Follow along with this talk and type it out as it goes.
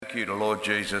thank you to Lord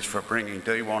Jesus for bringing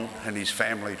Dewan and his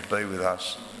family to be with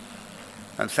us.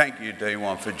 And thank you,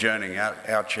 Dewan, for joining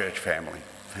our church family.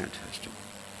 Fantastic.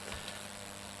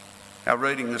 Our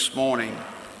reading this morning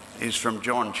is from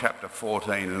John chapter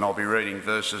 14, and I'll be reading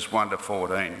verses 1 to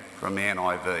 14 from the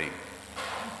NIV.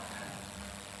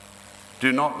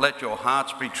 Do not let your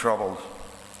hearts be troubled.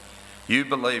 You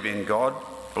believe in God,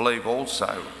 believe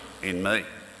also in me.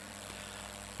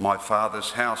 My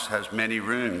Father's house has many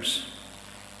rooms.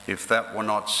 If that were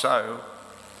not so,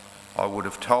 would I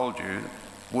have told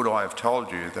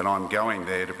you that I'm going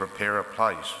there to prepare a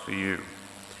place for you?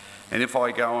 And if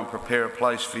I go and prepare a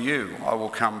place for you, I will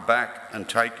come back and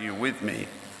take you with me,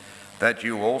 that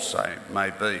you also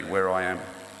may be where I am.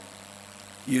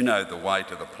 You know the way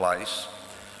to the place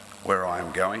where I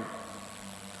am going.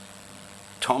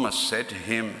 Thomas said to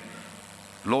him,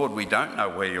 Lord, we don't know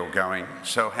where you're going,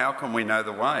 so how can we know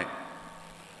the way?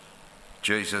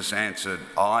 Jesus answered,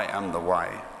 I am the way,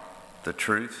 the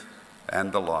truth,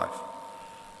 and the life.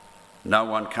 No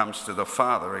one comes to the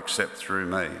Father except through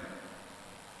me.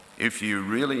 If you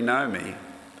really know me,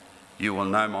 you will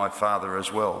know my Father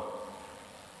as well.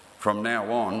 From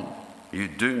now on, you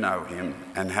do know him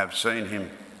and have seen him.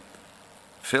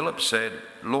 Philip said,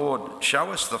 Lord,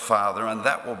 show us the Father, and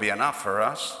that will be enough for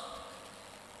us.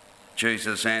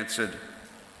 Jesus answered,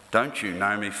 don't you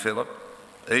know me, Philip,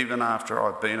 even after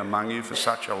I've been among you for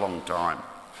such a long time?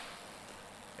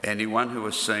 Anyone who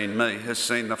has seen me has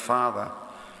seen the Father.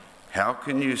 How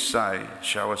can you say,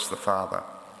 show us the Father?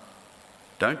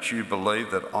 Don't you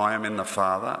believe that I am in the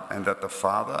Father and that the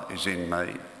Father is in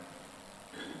me?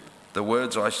 The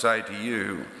words I say to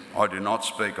you, I do not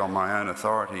speak on my own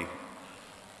authority.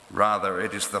 Rather,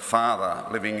 it is the Father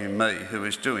living in me who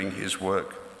is doing his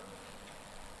work.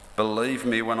 Believe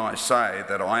me when I say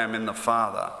that I am in the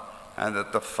Father and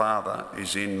that the Father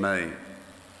is in me,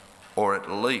 or at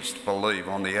least believe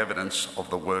on the evidence of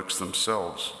the works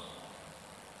themselves.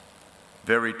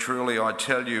 Very truly I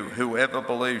tell you, whoever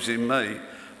believes in me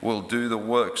will do the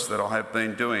works that I have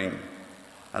been doing,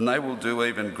 and they will do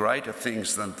even greater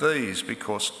things than these,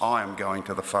 because I am going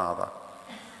to the Father.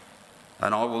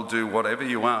 And I will do whatever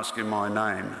you ask in my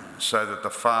name, so that the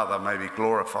Father may be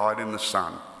glorified in the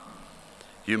Son.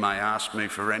 You may ask me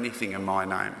for anything in my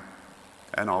name,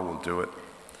 and I will do it.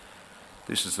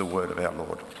 This is the word of our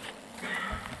Lord.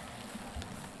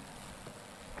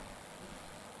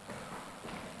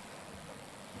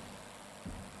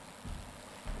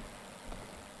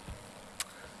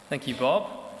 Thank you, Bob.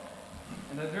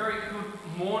 And a very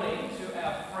good morning to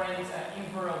our friends at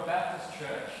Imperial Baptist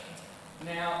Church.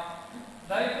 Now,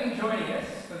 they've been joining us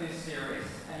for this series,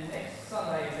 and next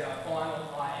Sunday is our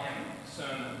final I Am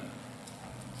sermon.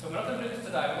 So we're not going to do this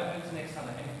today, we're going to do this next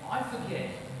Sunday. And if I forget,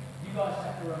 you guys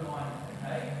have to remind me,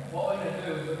 okay? What we're going to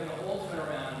do is we're going to all turn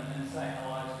around and say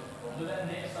hello to them. We'll do that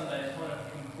next Sunday as kind of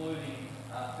concluding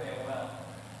farewell.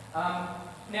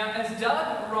 Now, as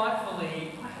Doug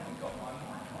rightfully... I haven't got my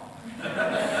mic on.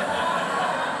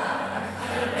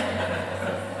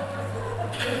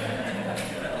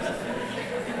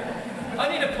 I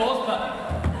need a pause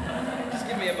button. Just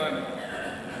give me a moment.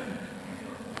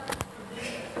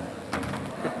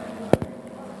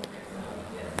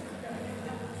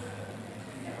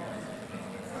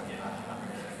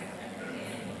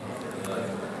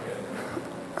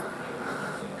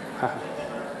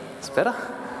 It's better.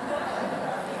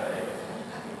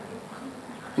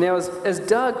 Now, as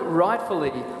Doug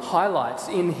rightfully highlights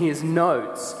in his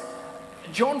notes,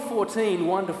 John 14,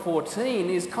 1 to 14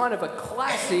 is kind of a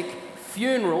classic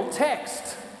funeral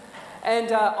text.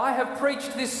 And I have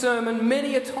preached this sermon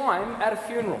many a time at a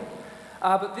funeral.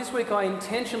 But this week I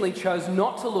intentionally chose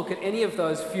not to look at any of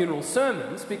those funeral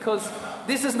sermons, because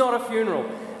this is not a funeral.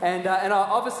 And I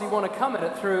obviously want to come at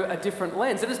it through a different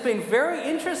lens. It has been very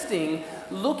interesting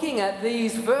looking at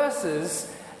these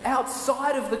verses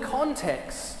outside of the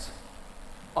context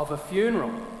of a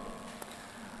funeral.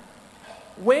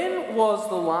 When was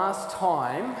the last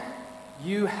time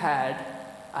you had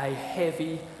a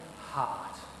heavy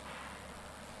heart?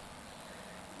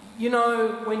 You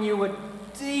know, when you were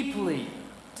deeply,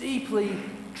 deeply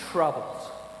troubled.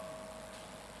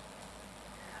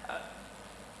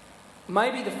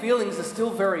 Maybe the feelings are still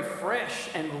very fresh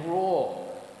and raw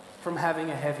from having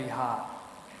a heavy heart.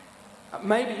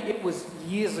 Maybe it was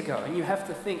years ago and you have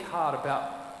to think hard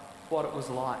about what it was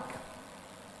like.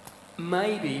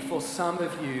 Maybe for some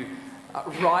of you,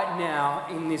 right now,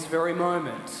 in this very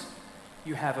moment,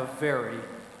 you have a very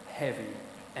heavy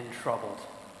and troubled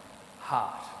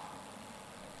heart.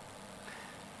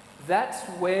 That's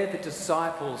where the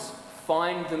disciples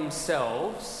find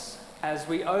themselves as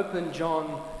we open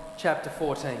John chapter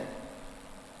 14.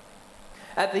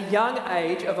 At the young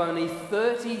age of only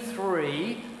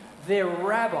 33, their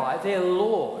rabbi, their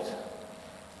Lord,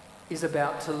 is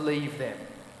about to leave them.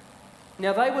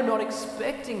 Now, they were not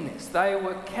expecting this. They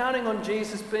were counting on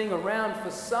Jesus being around for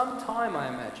some time, I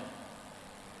imagine.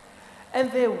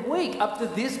 And their week up to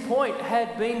this point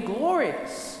had been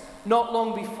glorious. Not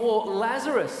long before,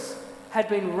 Lazarus had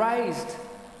been raised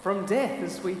from death,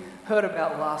 as we heard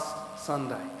about last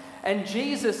Sunday. And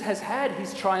Jesus has had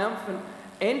his triumphant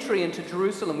entry into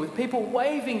Jerusalem with people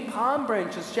waving palm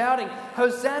branches, shouting,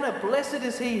 "Hosanna, blessed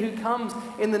is he who comes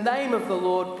in the name of the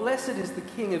Lord, blessed is the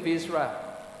King of Israel."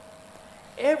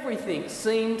 Everything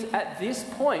seemed at this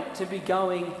point to be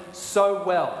going so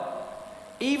well.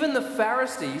 Even the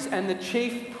Pharisees and the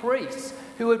chief priests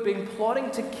who had been plotting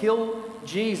to kill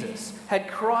Jesus had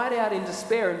cried out in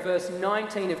despair in verse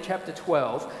 19 of chapter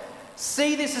 12,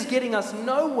 "See, this is getting us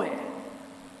nowhere.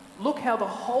 Look how the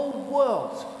whole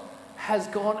world has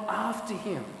gone after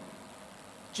him."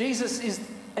 Jesus is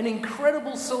an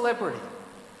incredible celebrity,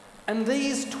 and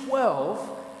these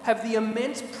 12 have the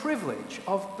immense privilege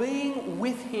of being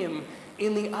with him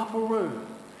in the upper room,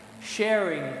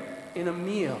 sharing in a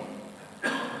meal.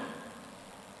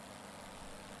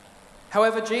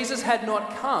 However, Jesus had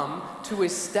not come to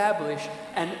establish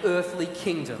an earthly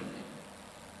kingdom.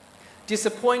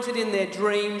 Disappointed in their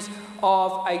dreams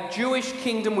of a Jewish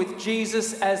kingdom with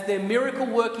Jesus as their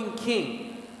miracle-working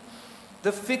king,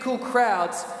 the fickle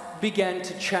crowds began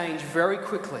to change very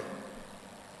quickly.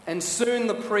 And soon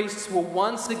the priests were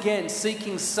once again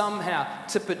seeking somehow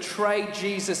to betray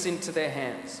Jesus into their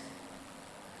hands.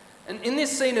 And in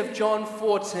this scene of John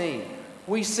 14,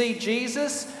 we see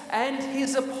Jesus and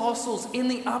his apostles in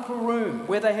the upper room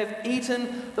where they have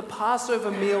eaten the Passover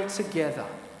meal together.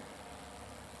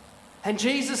 And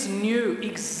Jesus knew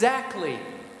exactly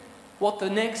what the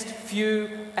next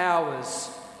few hours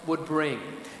would bring.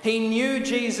 He knew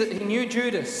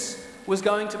Judas was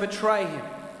going to betray him.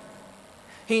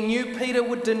 He knew Peter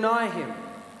would deny him.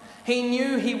 He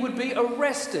knew he would be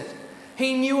arrested.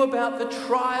 He knew about the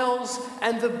trials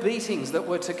and the beatings that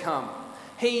were to come.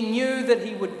 He knew that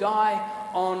he would die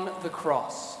on the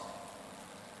cross.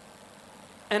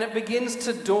 And it begins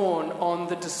to dawn on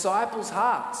the disciples'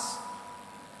 hearts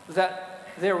that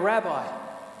their rabbi,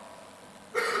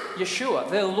 Yeshua,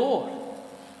 their Lord,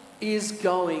 is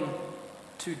going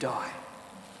to die.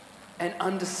 And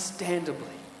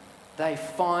understandably, they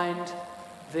find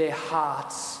their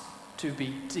hearts to be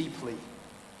deeply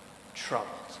troubled.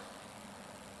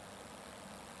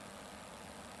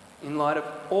 In light of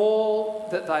all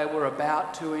that they were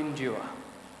about to endure,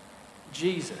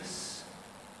 Jesus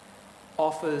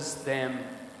offers them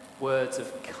words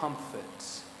of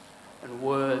comfort and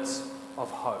words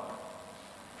of hope.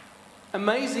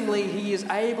 Amazingly, he is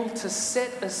able to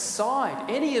set aside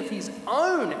any of his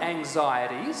own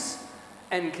anxieties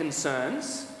and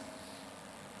concerns,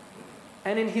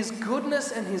 and in his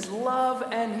goodness and his love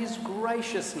and his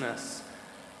graciousness,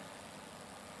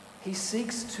 he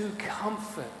seeks to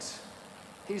comfort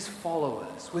his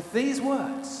followers with these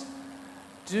words: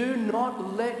 "Do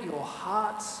not let your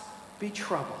hearts be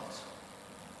troubled."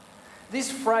 This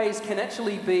phrase can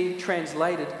actually be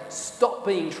translated, "Stop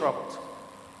being troubled,"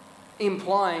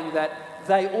 implying that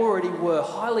they already were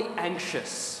highly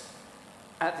anxious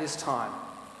at this time.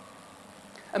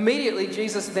 Immediately,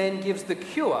 Jesus then gives the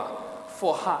cure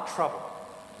for heart trouble.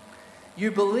 "You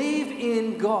believe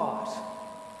in God,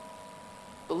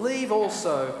 believe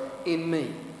also in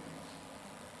me."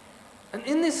 And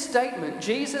in this statement,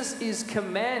 Jesus is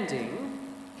commanding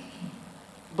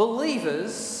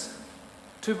believers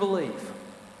to believe.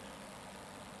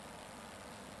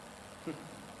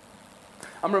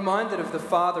 I'm reminded of the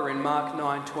Father in Mark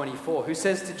 9:24 who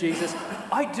says to Jesus,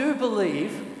 "I do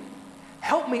believe,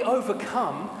 help me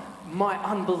overcome my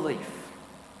unbelief."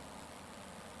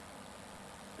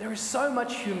 There is so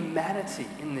much humanity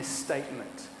in this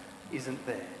statement, isn't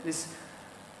there? This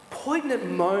poignant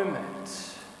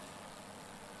moment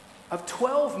of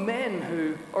 12 men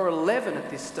who, or 11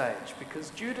 at this stage, because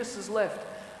Judas has left,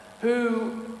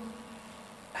 who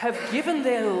have given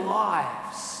their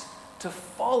lives to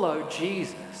follow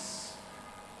Jesus.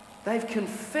 They've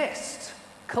confessed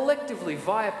collectively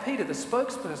via Peter, the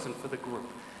spokesperson for the group,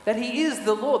 that he is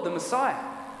the Lord, the Messiah.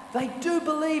 They do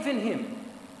believe in him.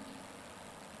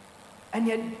 And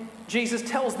yet Jesus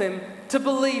tells them to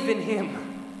believe in him.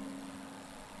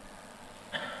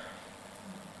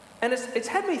 And it's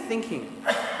had me thinking.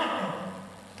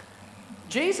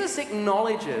 Jesus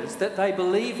acknowledges that they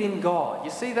believe in God.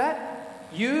 You see that?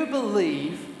 You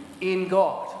believe in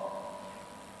God.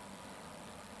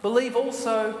 Believe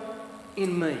also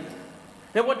in me.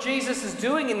 Now, what Jesus is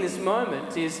doing in this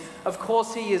moment is, of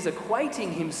course, he is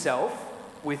equating himself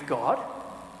with God,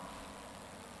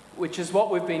 which is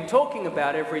what we've been talking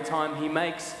about every time he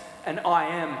makes an I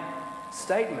am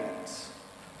statement.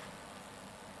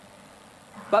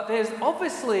 But there's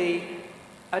obviously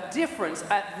a difference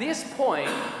at this point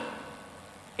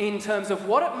in terms of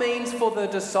what it means for the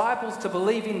disciples to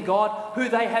believe in God who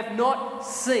they have not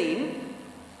seen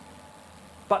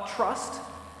but trust,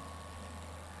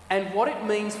 and what it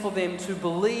means for them to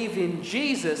believe in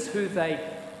Jesus who they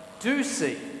do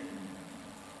see.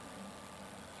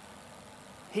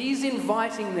 He's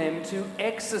inviting them to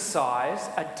exercise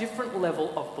a different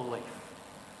level of belief.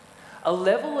 A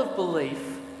level of belief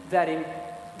that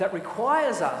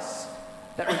requires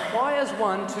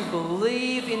one to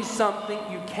believe in something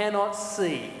you cannot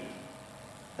see.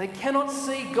 They cannot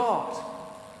see God,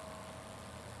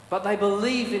 but they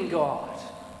believe in God.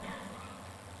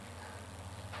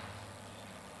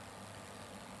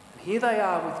 And here they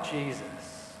are with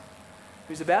Jesus,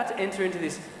 who's about to enter into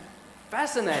this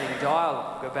fascinating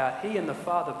dialogue about he and the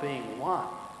Father being one.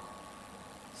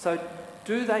 So,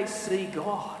 do they see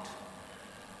God?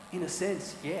 In a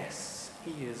sense, yes,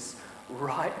 he is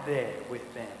right there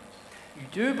with them. You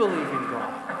do believe in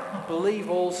God, believe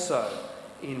also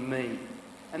in me.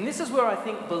 And this is where I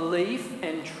think belief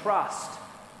and trust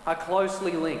are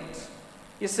closely linked.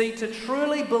 You see, to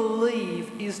truly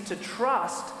believe is to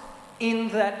trust in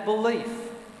that belief.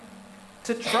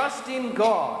 To trust in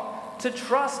God, to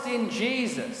trust in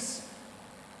Jesus,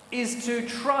 is to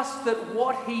trust that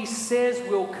what he says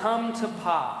will come to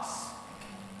pass.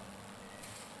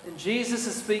 And Jesus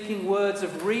is speaking words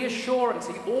of reassurance.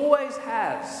 He always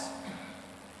has.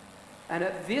 And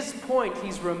at this point,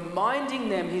 he's reminding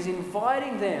them, he's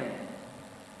inviting them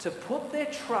to put their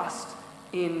trust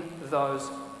in those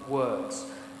words.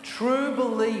 True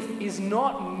belief is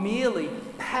not merely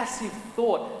passive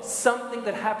thought, something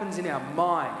that happens in our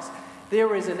minds.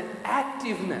 There is an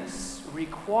activeness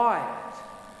required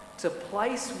to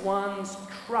place one's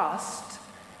trust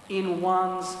in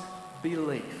one's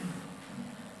belief.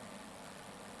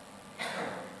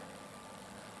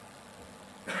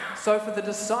 So for the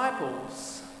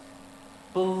disciples,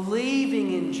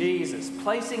 believing in Jesus,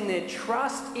 placing their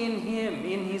trust in him,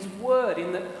 in his word,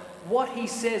 in that what he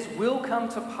says will come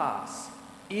to pass,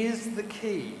 is the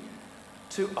key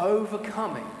to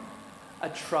overcoming a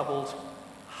troubled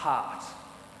heart.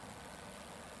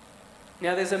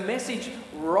 Now there's a message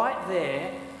right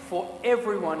there for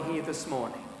everyone here this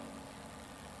morning.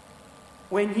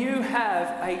 When you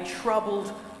have a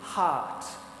troubled heart,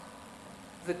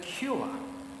 the cure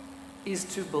is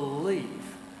to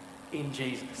believe in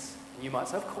Jesus. And you might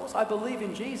say, of course, I believe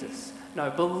in Jesus. No,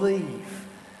 believe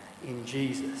in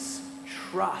Jesus.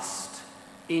 Trust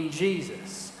in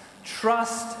Jesus.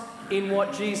 Trust in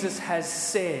what Jesus has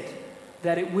said,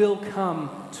 that it will come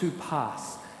to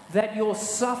pass. That your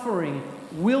suffering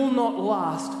will not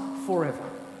last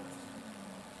forever.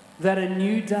 That a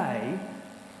new day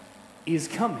is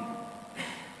coming.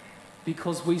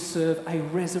 Because we serve a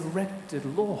resurrected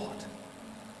Lord.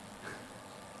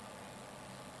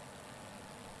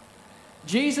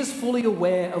 Jesus, fully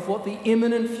aware of what the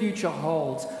imminent future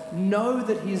holds, knows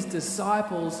that his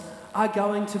disciples are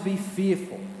going to be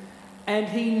fearful. And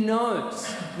he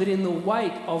knows that in the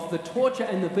wake of the torture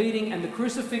and the beating and the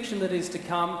crucifixion that is to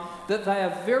come, that they are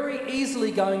very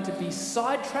easily going to be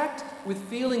sidetracked with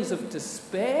feelings of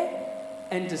despair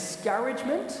and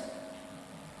discouragement.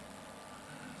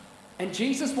 And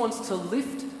Jesus wants to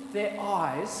lift their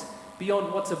eyes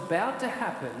beyond what's about to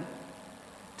happen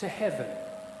to heaven,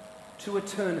 to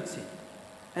eternity.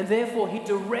 And therefore he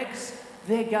directs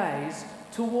their gaze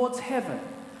towards heaven.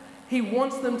 He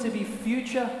wants them to be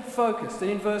future focused.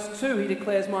 And in verse 2 he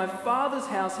declares, "My Father's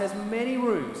house has many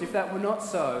rooms. If that were not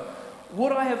so,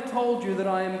 would I have told you that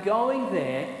I am going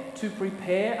there to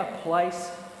prepare a place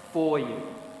for you?"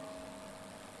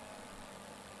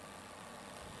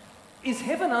 Is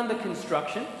heaven under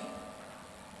construction?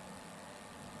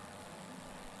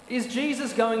 Is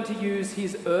Jesus going to use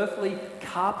his earthly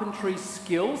carpentry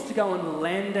skills to go and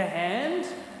lend a hand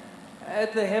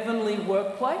at the heavenly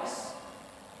workplace?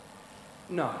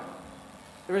 No.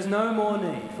 There is no more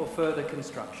need for further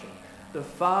construction. The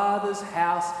Father's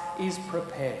house is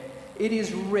prepared. It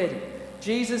is ready.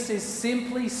 Jesus is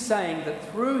simply saying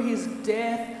that through his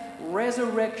death,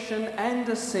 resurrection, and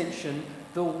ascension,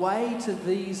 the way to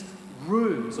these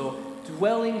rooms or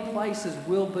dwelling places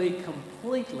will be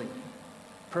completely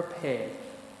prepared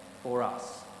for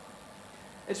us.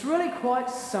 It's really quite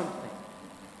something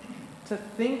to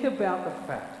think about the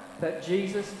fact that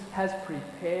Jesus has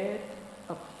prepared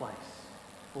a place.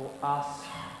 for us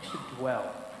to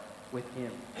dwell with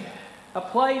him. A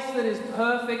place that is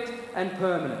perfect and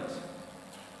permanent.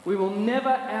 We will never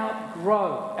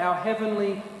outgrow our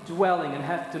heavenly dwelling and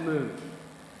have to move.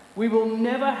 We will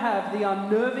never have the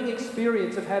unnerving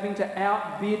experience of having to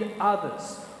outbid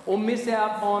others or miss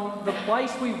out on the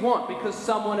place we want because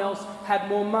someone else had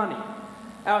more money.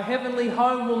 Our heavenly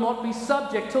home will not be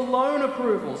subject to loan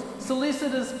approvals,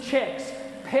 solicitors' checks,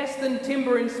 pest and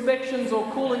timber inspections or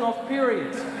cooling off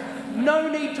periods. No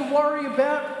need to worry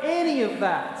about any of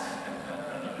that.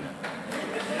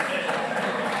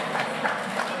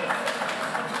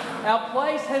 Our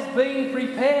place has been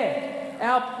prepared.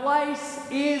 Our place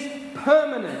is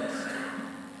permanent.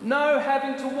 No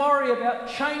having to worry about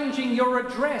changing your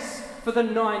address for the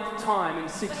 9th time in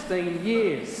 16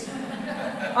 years.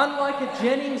 Unlike a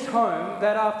Jennings home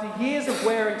that after years of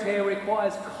wear and tear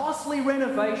requires costly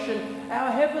renovation,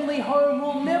 our heavenly home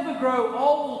will never grow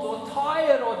old or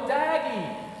tired or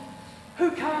daggy.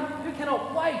 Who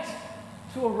cannot wait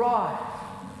to arrive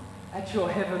at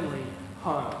your heavenly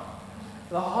home?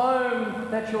 The home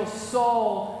that your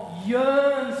soul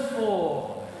yearns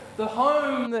for. The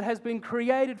home that has been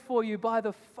created for you by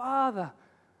the Father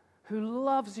who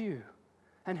loves you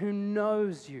and who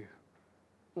knows you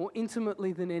more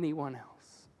intimately than anyone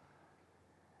else.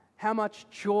 How much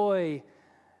joy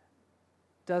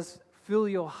does fill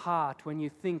your heart when you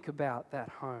think about that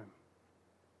home?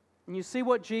 And you see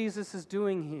what Jesus is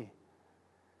doing here.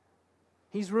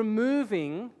 He's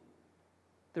removing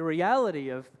the reality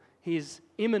of his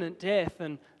imminent death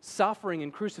and suffering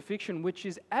and crucifixion, which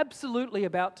is absolutely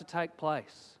about to take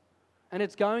place. And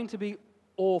it's going to be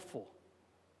awful.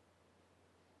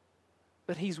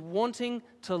 But he's wanting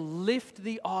to lift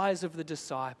the eyes of the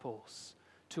disciples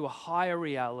to a higher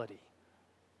reality,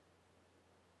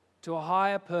 to a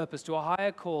higher purpose, to a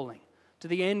higher calling, to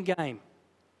the end game.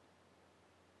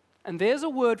 And there's a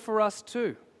word for us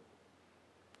too.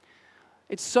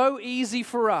 It's so easy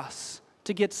for us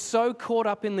to get so caught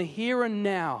up in the here and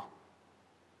now.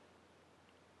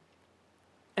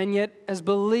 And yet, as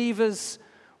believers,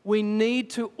 we need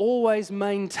to always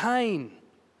maintain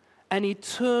an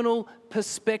eternal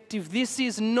perspective. This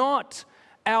is not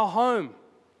our home.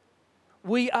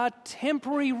 We are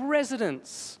temporary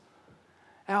residents.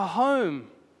 Our home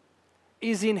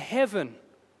is in heaven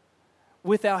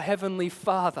with our Heavenly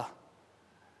Father.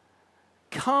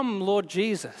 Come, Lord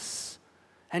Jesus,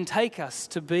 and take us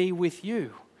to be with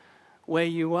you where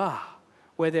you are,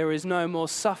 where there is no more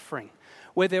suffering,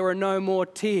 where there are no more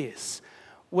tears,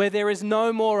 where there is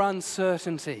no more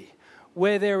uncertainty,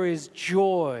 where there is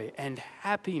joy and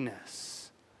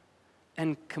happiness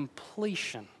and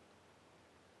completion.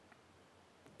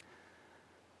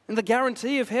 And the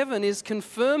guarantee of heaven is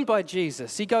confirmed by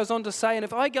Jesus. He goes on to say, and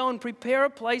if I go and prepare a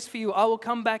place for you, I will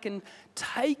come back and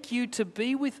take you to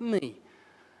be with me,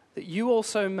 that you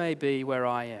also may be where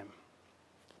I am.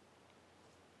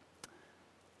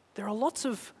 There are lots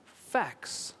of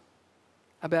facts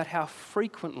about how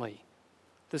frequently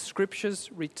the scriptures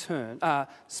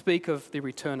speak of the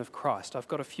return of Christ. I've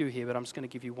got a few here, but I'm just going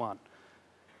to give you one.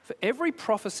 For every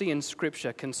prophecy in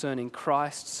Scripture concerning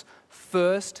Christ's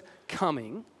first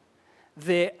coming,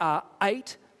 there are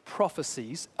 8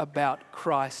 prophecies about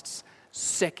Christ's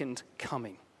second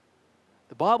coming.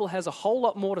 The Bible has a whole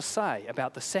lot more to say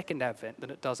about the second advent than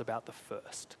it does about the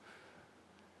first.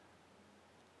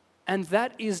 And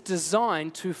that is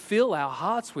designed to fill our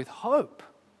hearts with hope.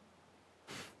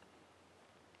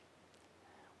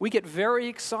 We get very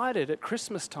excited at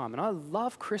Christmas time, and I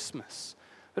love Christmas.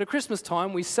 But at Christmas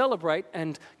time, we celebrate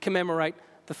and commemorate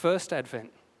the first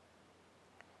advent.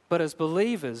 But as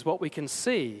believers, what we can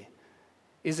see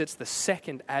is it's the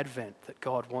second advent that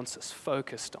God wants us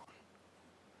focused on.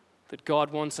 That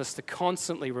God wants us to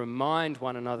constantly remind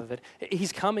one another that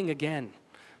He's coming again.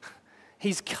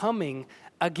 He's coming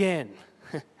again.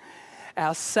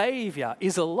 Our Savior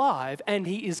is alive and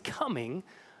He is coming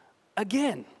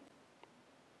again.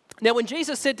 Now, when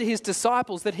Jesus said to His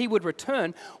disciples that He would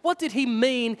return, what did He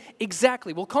mean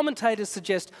exactly? Well, commentators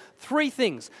suggest 3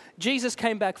 things. Jesus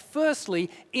came back firstly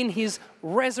in His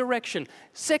resurrection.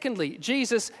 Secondly,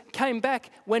 Jesus came back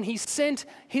when He sent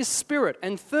His Spirit.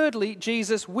 And thirdly,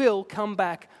 Jesus will come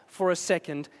back for a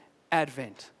second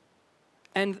advent.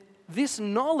 And this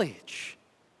knowledge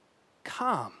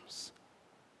calms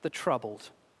the troubled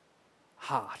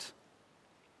heart.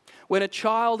 When a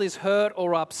child is hurt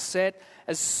or upset,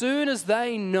 as soon as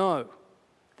they know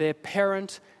their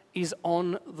parent is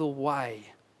on the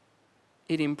way,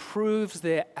 it improves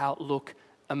their outlook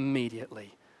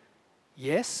immediately.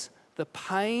 Yes, the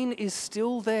pain is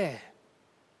still there,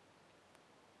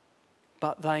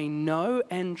 but they know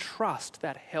and trust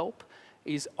that help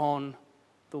is on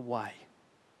the way.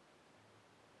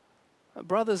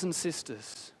 Brothers and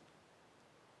sisters,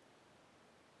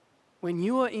 when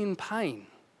you are in pain,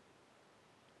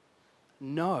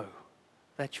 know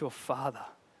that your Father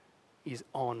is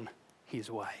on his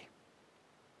way.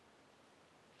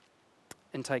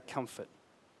 And take comfort.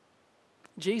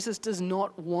 Jesus does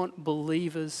not want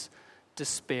believers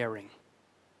despairing.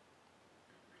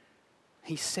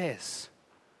 He says,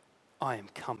 I am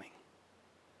coming.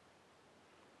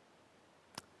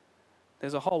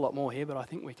 There's a whole lot more here, but I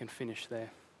think we can finish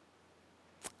there.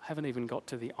 I haven't even got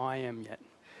to the I am yet,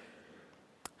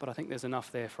 but I think there's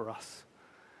enough there for us.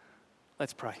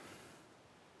 Let's pray.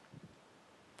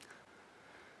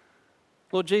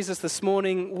 Lord Jesus, this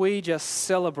morning we just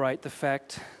celebrate the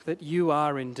fact that you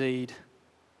are indeed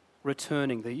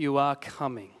returning, that you are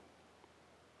coming.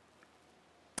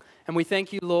 And we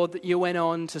thank you, Lord, that you went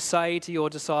on to say to your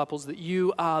disciples that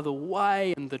you are the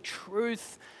way and the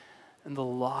truth and the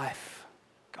life.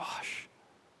 Gosh,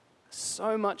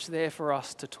 so much there for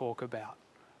us to talk about.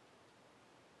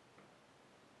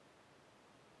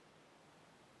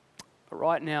 But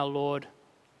right now, Lord,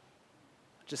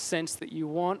 I just sense that you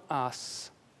want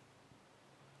us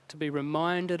to be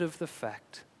reminded of the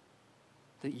fact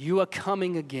that you are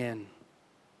coming again.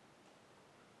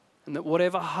 And that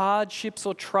whatever hardships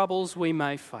or troubles we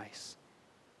may face,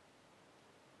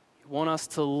 you want us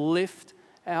to lift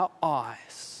our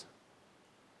eyes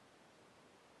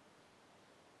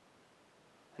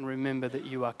and remember that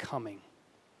you are coming.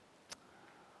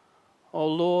 Oh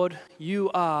Lord, you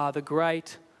are the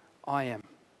great I am.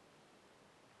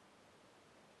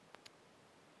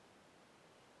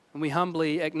 And we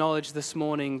humbly acknowledge this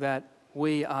morning that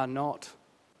we are not.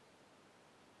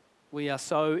 We are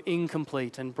so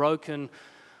incomplete and broken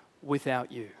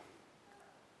without you.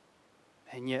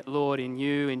 And yet, Lord, in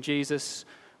you, in Jesus,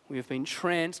 we have been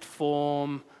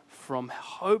transformed from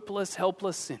hopeless,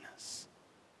 helpless sinners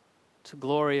to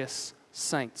glorious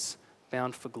saints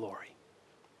bound for glory.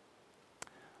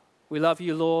 We love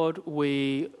you, Lord.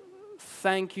 We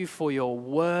thank you for your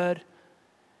word.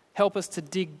 Help us to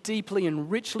dig deeply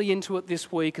and richly into it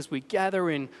this week as we gather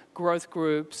in growth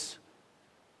groups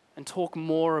and talk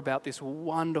more about this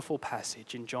wonderful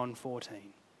passage in John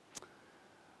 14.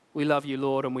 We love you,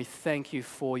 Lord, and we thank you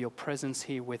for your presence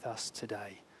here with us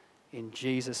today. In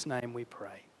Jesus' name we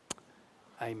pray.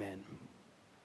 Amen.